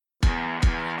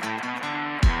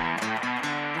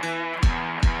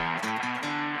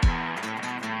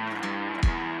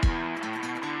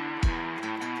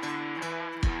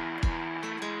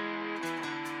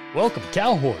Welcome to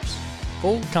Cow Horse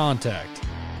Full Contact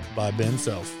by Ben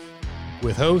Self,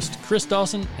 with host Chris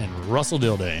Dawson and Russell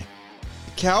Dilday.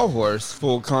 Cow Horse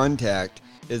Full Contact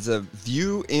is a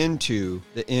view into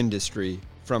the industry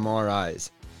from our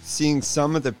eyes, seeing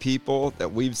some of the people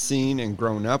that we've seen and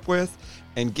grown up with,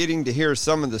 and getting to hear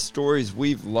some of the stories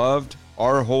we've loved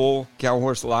our whole cow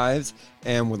horse lives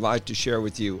and would like to share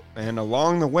with you. And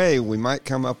along the way, we might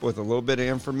come up with a little bit of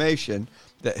information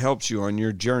that helps you on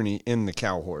your journey in the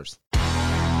cow horse.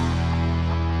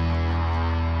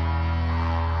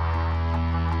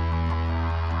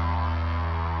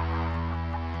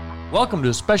 Welcome to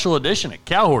a special edition of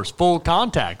Cow Horse Full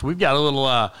Contact. We've got a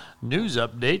little news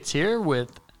updates here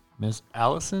with Miss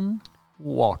Allison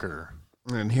Walker.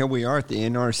 And here we are at the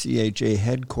NRCHA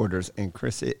headquarters, and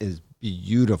Chris, it is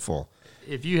beautiful.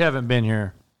 If you haven't been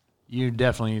here, you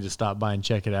definitely need to stop by and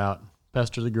check it out.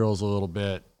 Pester the girls a little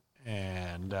bit,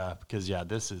 and because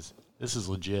this is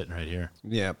legit right here.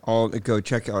 Yeah, go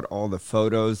check out all the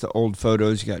photos, the old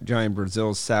photos. You got Giant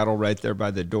Brazil's saddle right there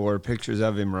by the door, pictures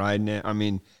of him riding it. I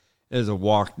mean, it is a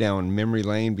walk down memory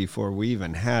lane before we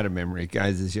even had a memory,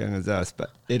 guys as young as us,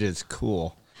 but it is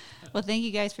cool. Well, thank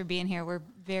you guys for being here. We're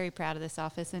very proud of this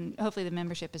office, and hopefully the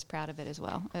membership is proud of it as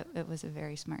well. It was a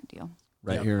very smart deal.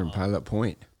 Right here in Pilot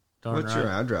Point. What's your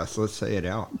address? Let's say it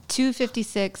out.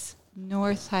 256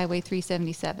 North Highway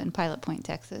 377, Pilot Point,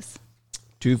 Texas.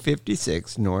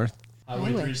 256 North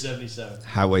Highway 377.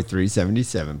 Highway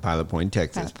 377, Pilot Point,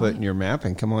 Texas. Pilot Put Point. in your map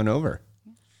and come on over.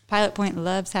 Pilot Point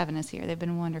loves having us here. They've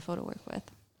been wonderful to work with.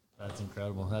 That's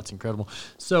incredible.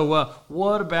 So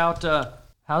what about,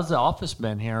 how's the office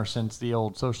been here since the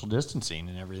old social distancing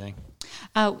and everything?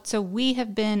 So we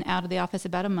have been out of the office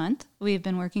about a month. We have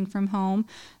been working from home.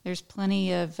 There's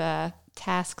plenty of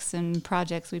tasks and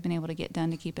projects we've been able to get done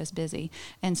to keep us busy.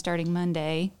 And starting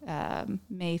Monday,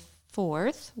 May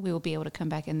 4th, we will be able to come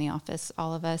back in the office,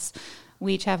 all of us.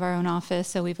 We each have our own office,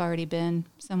 so we've already been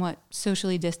somewhat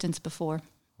socially distanced before.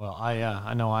 Well,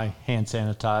 I know I hand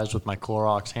sanitized with my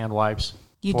Clorox hand wipes.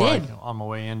 You did? On my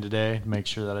way in today to make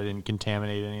sure that I didn't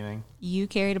contaminate anything. You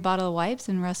carried a bottle of wipes,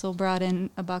 and Russell brought in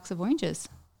a box of oranges.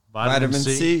 Vitamin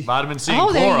C. Vitamin C Oh,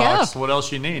 and there you Clorox. go. What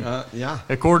else you need? Yeah.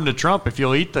 According to Trump, if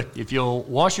you'll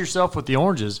wash yourself with the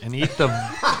oranges and eat the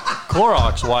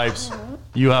Clorox wipes,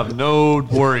 you have no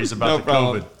worries about the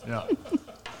problem. COVID.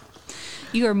 Yeah.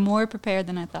 You are more prepared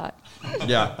than I thought.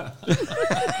 Yeah.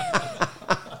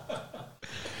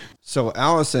 So,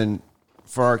 Allison,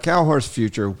 for our cow horse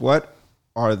future, what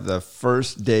are the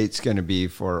first dates going to be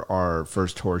for our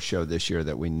first horse show this year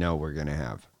that we know we're going to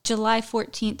have? July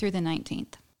 14th through the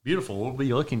 19th. Beautiful. We'll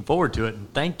be looking forward to it.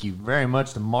 And thank you very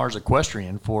much to Mars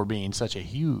Equestrian for being such a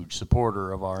huge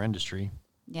supporter of our industry.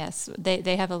 Yes,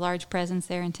 they have a large presence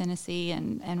there in Tennessee,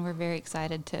 and we're very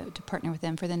excited to partner with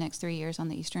them for the next 3 years on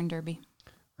the Eastern Derby.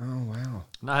 Oh, wow.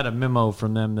 And I had a memo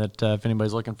from them that if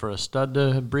anybody's looking for a stud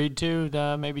to breed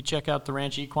to, maybe check out the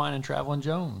Ranch Equine and Travelin'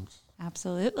 Jones.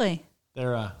 Absolutely.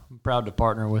 They're proud to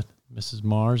partner with Mrs.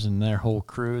 Mars and their whole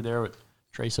crew there with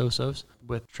Trey Sosos,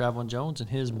 with Travelin' Jones and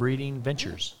his breeding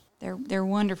ventures. They're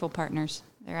wonderful partners.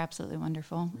 They're absolutely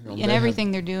wonderful. Well, and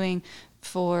everything they're doing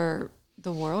for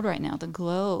the world right now, the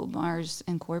globe, Mars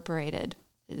Incorporated,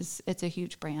 it's a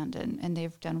huge brand, and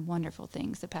they've done wonderful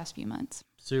things the past few months.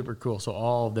 Super cool. So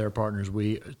all of their partners,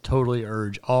 we totally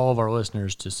urge all of our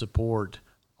listeners to support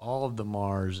all of the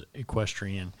Mars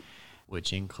Equestrian,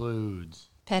 which includes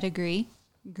Pedigree,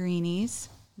 Greenies,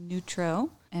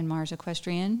 Nutro, and Mars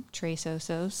Equestrian, Tres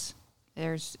Osos.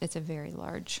 It's a very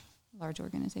large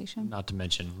organization. not to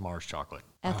mention Mars Chocolate.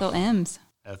 Ethel M's.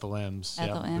 Ethel M's.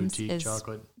 Ethel M's boutique is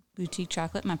chocolate. Boutique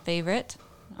chocolate, my favorite.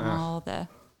 All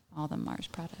the Mars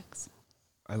products.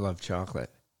 I love chocolate,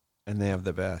 and they have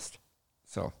the best.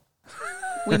 So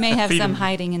We may have Feed some 'em.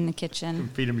 hiding in the kitchen.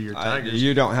 Feed them to your tigers.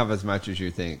 you don't have as much as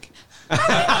you think.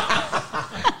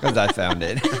 Because I found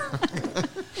it. Do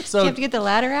you have to get the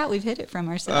ladder out? We've hid it from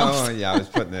ourselves. Oh, yeah, I was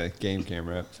putting the game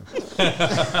camera up.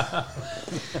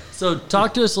 So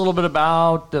talk to us a little bit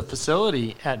about the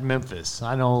facility at Memphis.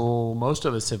 I know most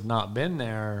of us have not been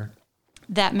there.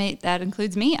 That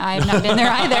includes me. I have not been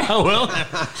there either.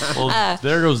 well,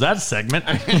 there goes that segment.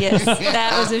 Yes,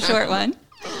 that was a short one.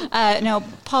 No,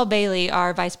 Paul Bailey,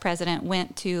 our vice president,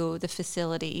 went to the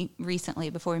facility recently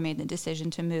before we made the decision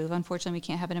to move. Unfortunately, we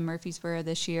can't have it in Murfreesboro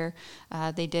this year.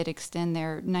 They did extend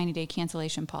their 90-day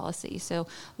cancellation policy. So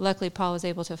luckily, Paul was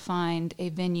able to find a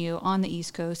venue on the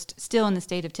East Coast, still in the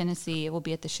state of Tennessee. It will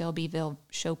be at the Shelbyville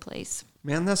Showplace.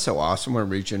 Man, that's so awesome. We're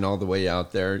reaching all the way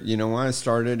out there. You know, when I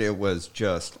started, it was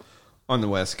just on the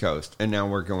West Coast, and now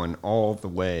we're going all the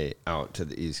way out to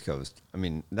the East Coast. I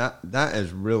mean, that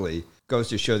is really goes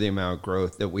to show the amount of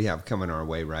growth that we have coming our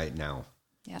way right now.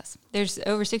 Yes. There's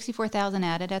over 64,000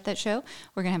 added at that show.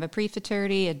 We're going to have a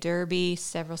pre-futurity, a derby,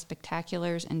 several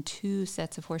spectaculars, and 2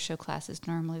 sets of horse show classes.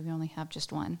 Normally, we only have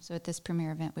just one. So at this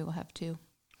premier event, we will have 2.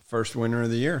 First winner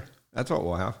of the year. That's what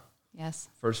we'll have. Yes.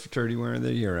 First futurity winner of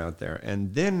the year out there.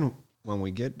 And then when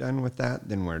we get done with that,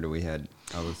 then where do we head,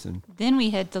 Allison? Then we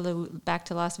head back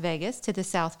to Las Vegas, to the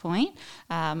South Point.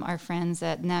 Our friends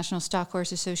at National Stock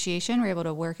Horse Association were able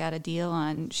to work out a deal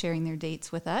on sharing their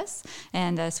dates with us.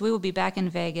 And so we will be back in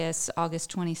Vegas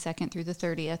August 22nd through the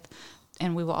 30th.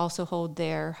 And we will also hold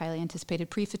their highly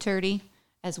anticipated pre-futurity,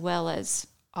 as well as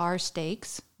our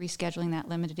stakes, rescheduling that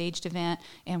limited aged event.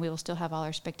 And we will still have all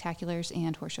our spectaculars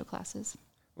and horse show classes.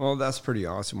 Well, that's pretty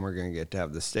awesome. We're going to get to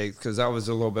have the stakes, because I was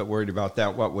a little bit worried about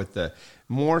that.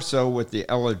 More so with the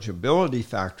eligibility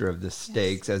factor of the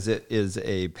stakes, as it is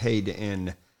a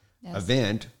paid-in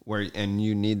event and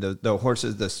you need the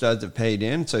horses, the studs have paid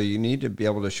in, so you need to be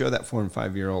able to show that 4 and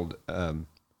 5-year-old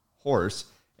horse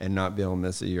and not be able to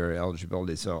miss a year of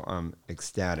eligibility. So I'm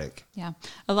ecstatic. Yeah.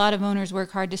 A lot of owners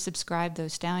work hard to subscribe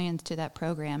those stallions to that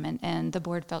program, and the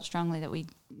board felt strongly that we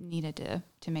needed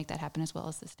to make that happen, as well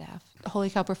as the staff. Holy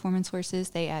Cow Performance Horses,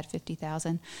 they add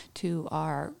 $50,000 to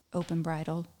our open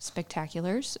bridle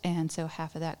spectaculars, and so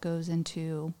half of that goes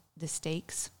into the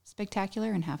stakes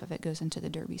spectacular and half of it goes into the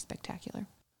Derby spectacular.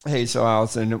 Hey, so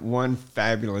Allison, one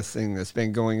fabulous thing that's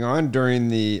been going on during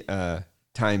the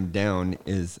time down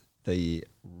is the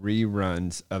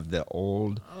reruns of the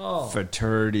old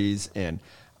fraternities. And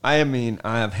I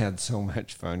have had so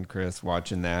much fun, Chris,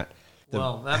 watching that.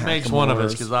 Well, that makes one of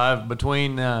us, because I've,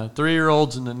 between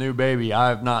 3-year-olds and the new baby, I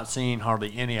have not seen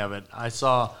hardly any of it. I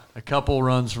saw a couple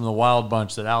runs from the Wild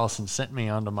Bunch that Allison sent me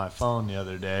onto my phone the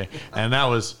other day, and that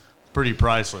was pretty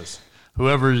priceless.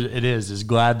 Whoever it is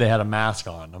glad they had a mask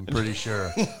on, I'm pretty sure,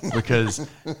 because,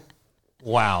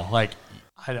 wow, like,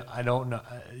 I don't know.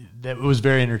 That was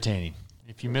very entertaining.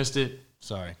 If you missed it,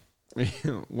 sorry.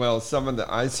 Well,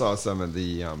 I saw some of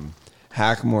the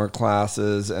Hackmore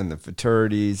classes and the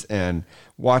fraternities, and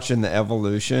watching the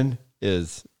evolution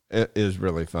is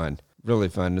really fun. Really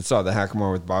fun. I saw the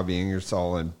Hackmore with Bobby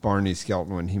Ingersoll and Barney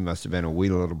Skelton when he must have been a wee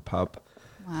little pup.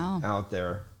 Wow. Out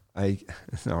there. I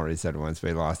already said it once, but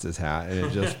he lost his hat, and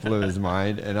it just blew his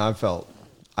mind, and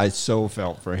I so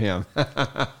felt for him.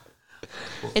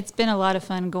 It's been a lot of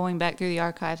fun going back through the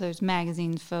archives. There's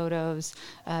magazines, photos,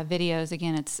 videos.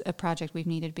 Again, it's a project we've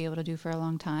needed to be able to do for a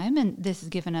long time, and this has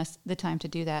given us the time to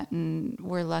do that. And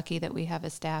we're lucky that we have a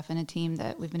staff and a team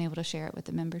that we've been able to share it with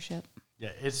the membership.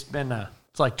 Yeah, it's been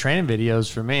it's like training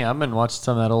videos for me. I've been watching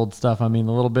some of that old stuff. I mean,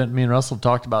 a little bit. Me and Russell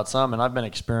talked about some, and I've been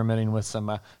experimenting with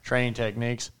some training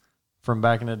techniques from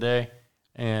back in the day.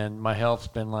 And my health's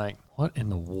been like, "What in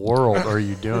the world are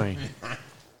you doing?" And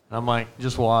I'm like,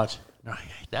 "Just watch."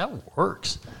 That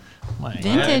works.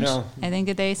 Vintage. I think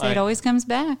that they say it always comes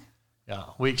back. Yeah,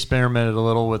 we experimented a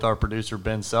little with our producer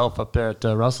Ben Self up there at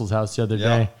Russell's house the other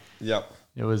day. Yep.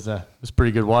 It was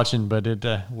pretty good watching, but it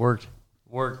worked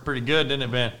pretty good, didn't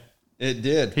it, Ben? It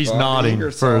did. He's nodding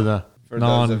for the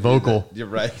non-vocal you're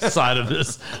right. side of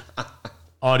this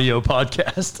audio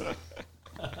podcast.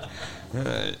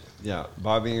 Yeah,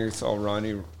 Bobby Ingersoll,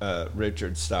 Ronnie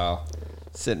Richards style.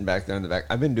 Sitting back there in the back.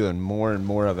 I've been doing more and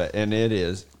more of it, and it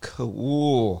is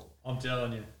cool. I'm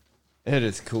telling you. It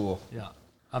is cool. Yeah.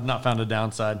 I've not found a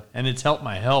downside, and it's helped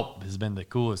my help has been the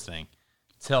coolest thing.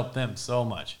 It's helped them so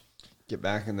much. Get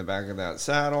back in the back of that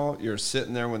saddle. You're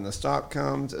sitting there when the stop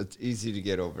comes. It's easy to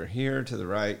get over here to the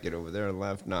right, get over there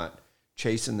left, not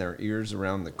chasing their ears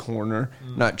around the corner,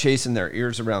 not chasing their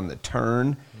ears around the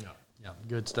turn. Yeah,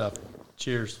 good stuff.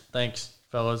 Cheers. Thanks,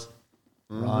 fellas.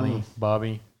 Ronnie,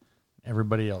 Bobby,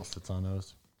 everybody else that's on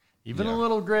those. Even a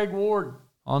little Greg Ward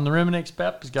on the Reminix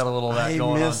Pep has got a little of that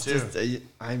going on too.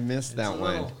 I missed that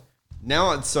one.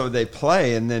 Now it's so they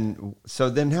play, and then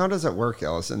how does it work,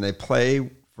 Allison? They play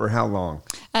for how long?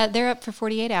 They're up for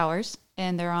 48 hours,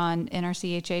 and they're on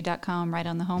NRCHA.com right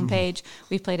on the homepage.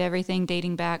 We've played everything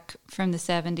dating back from the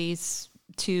 70s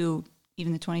to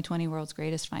even the 2020 World's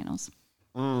Greatest Finals.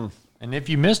 And if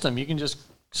you missed them, you can just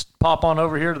pop on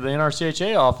over here to the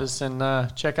NRCHA office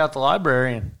and check out the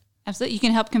library. And absolutely. You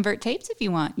can help convert tapes if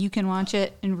you want. You can watch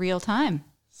it in real time.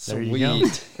 There you go.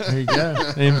 There you go.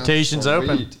 The invitation's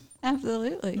open.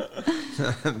 Absolutely.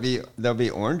 There'll be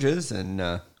oranges and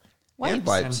hand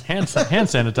wipes. Hand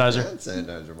sanitizer. Hand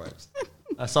sanitizer wipes.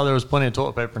 I saw there was plenty of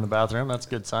toilet paper in the bathroom. That's a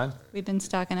good sign. We've been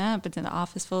stocking up. It's in the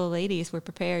office full of ladies. We're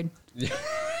prepared.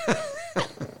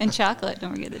 And chocolate.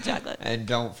 Don't forget the chocolate. And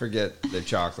don't forget the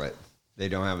chocolate. They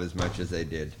don't have as much as they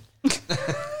did.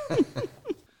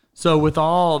 So with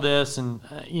all this and,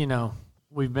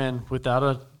 we've been without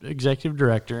an executive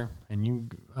director, and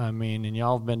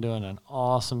y'all have been doing an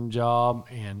awesome job.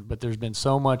 But there's been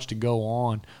so much to go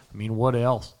on. I mean, what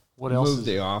else? What else? Moved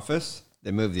the office.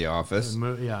 They moved the office.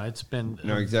 It's been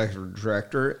no executive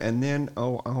director, and then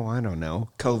I don't know,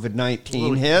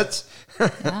 COVID-19 hits,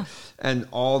 Yeah. and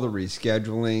all the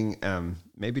rescheduling.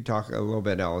 Maybe talk a little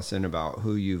bit, Allison, about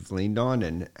who you've leaned on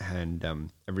and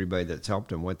everybody that's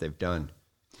helped and what they've done.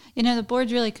 The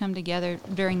board's really come together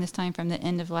during this time from the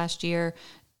end of last year,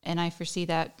 and I foresee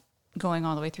that going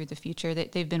all the way through the future.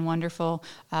 They've been wonderful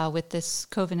with this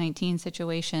COVID-19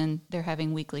 situation. They're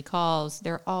having weekly calls.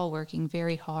 They're all working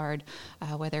very hard,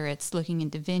 whether it's looking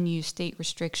into venues, state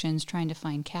restrictions, trying to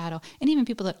find cattle, and even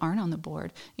people that aren't on the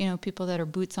board. People that are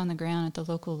boots on the ground at the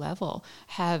local level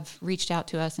have reached out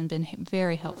to us and been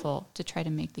very helpful to try to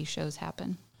make these shows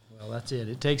happen. Well, that's it.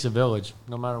 It takes a village,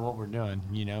 no matter what we're doing,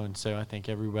 and so I think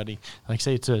everybody, like I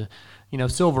say, it's a,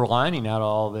 silver lining out of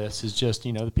all this is just,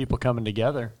 the people coming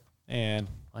together and,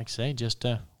 like I say, just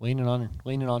leaning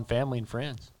on family and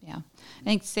friends. Yeah. I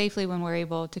think safely when we're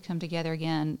able to come together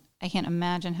again, I can't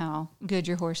imagine how good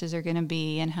your horses are going to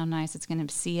be and how nice it's going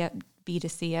to be to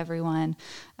see everyone.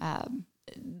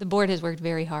 The board has worked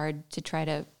very hard to try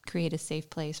to create a safe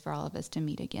place for all of us to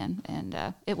meet again,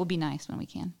 and it will be nice when we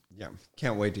can. Yeah,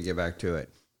 can't wait to get back to it.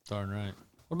 Darn right.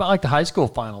 What about like the high school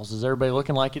finals? Is everybody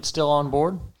looking like it's still on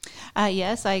board?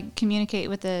 Yes, I communicate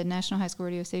with the National High School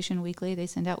Rodeo Station weekly. They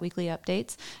send out weekly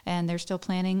updates, and they're still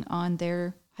planning on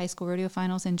their high school rodeo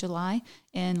finals in July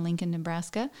in Lincoln,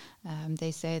 Nebraska.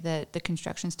 They say that the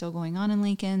construction's still going on in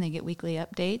Lincoln. They get weekly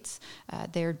updates.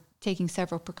 They're taking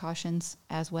several precautions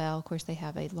as well. Of course, they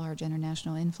have a large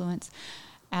international influence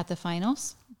at the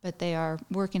finals, but they are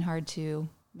working hard to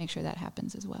make sure that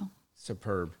happens as well.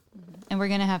 Superb. And we're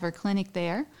going to have our clinic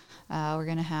there. We're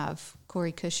going to have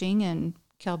Corey Cushing and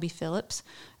Kelby Phillips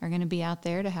are going to be out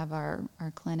there to have our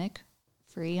clinic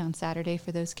free on Saturday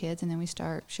for those kids, and then we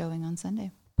start showing on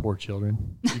Sunday. Poor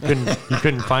children. You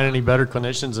couldn't find any better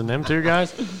clinicians than them two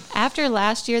guys? After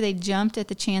last year, they jumped at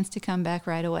the chance to come back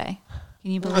right away.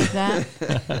 Can you believe that?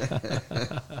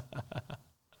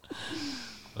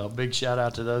 Well, big shout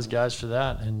out to those guys for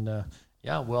that. And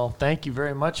thank you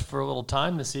very much for a little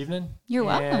time this evening. You're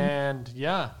welcome. And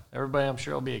everybody I'm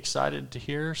sure will be excited to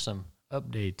hear some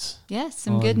updates. Yes,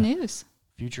 some good news.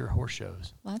 Future horse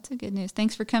shows. Lots of good news.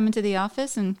 Thanks for coming to the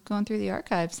office and going through the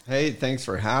archives. Hey, thanks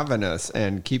for having us,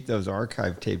 and keep those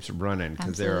archive tapes running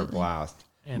because they're a blast.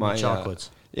 And the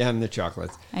chocolates. And the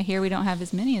chocolates. I hear we don't have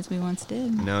as many as we once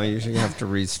did. No, you usually have to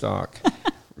restock.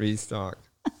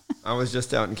 I was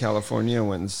just out in California and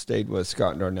went and stayed with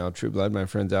Scott and Darnell True Blood, my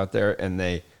friends out there,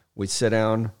 and we sit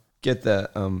down, get the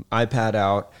iPad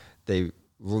out, they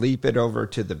leap it over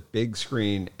to the big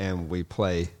screen, and we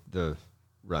play the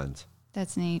runs.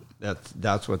 That's neat.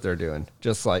 That's what they're doing,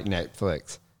 just like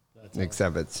Netflix,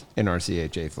 except it's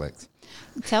NRCHA Flix.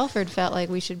 Telford felt like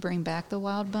we should bring back the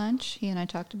Wild Bunch. He and I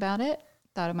talked about it.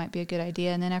 Thought it might be a good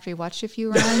idea. And then after he watched a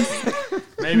few runs,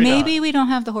 maybe we don't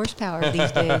have the horsepower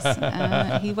these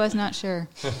days. He was not sure.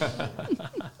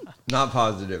 Not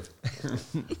positive.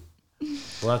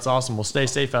 Well, that's awesome. Well, stay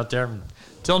safe out there.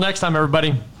 Till next time,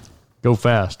 everybody, go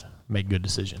fast. Make good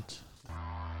decisions.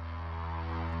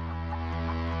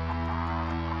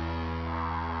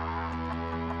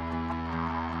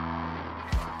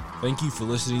 Thank you for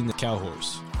listening to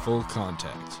Cowhorse Full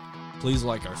Contact. Please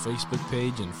like our Facebook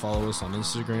page and follow us on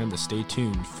Instagram to stay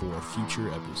tuned for future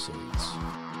episodes.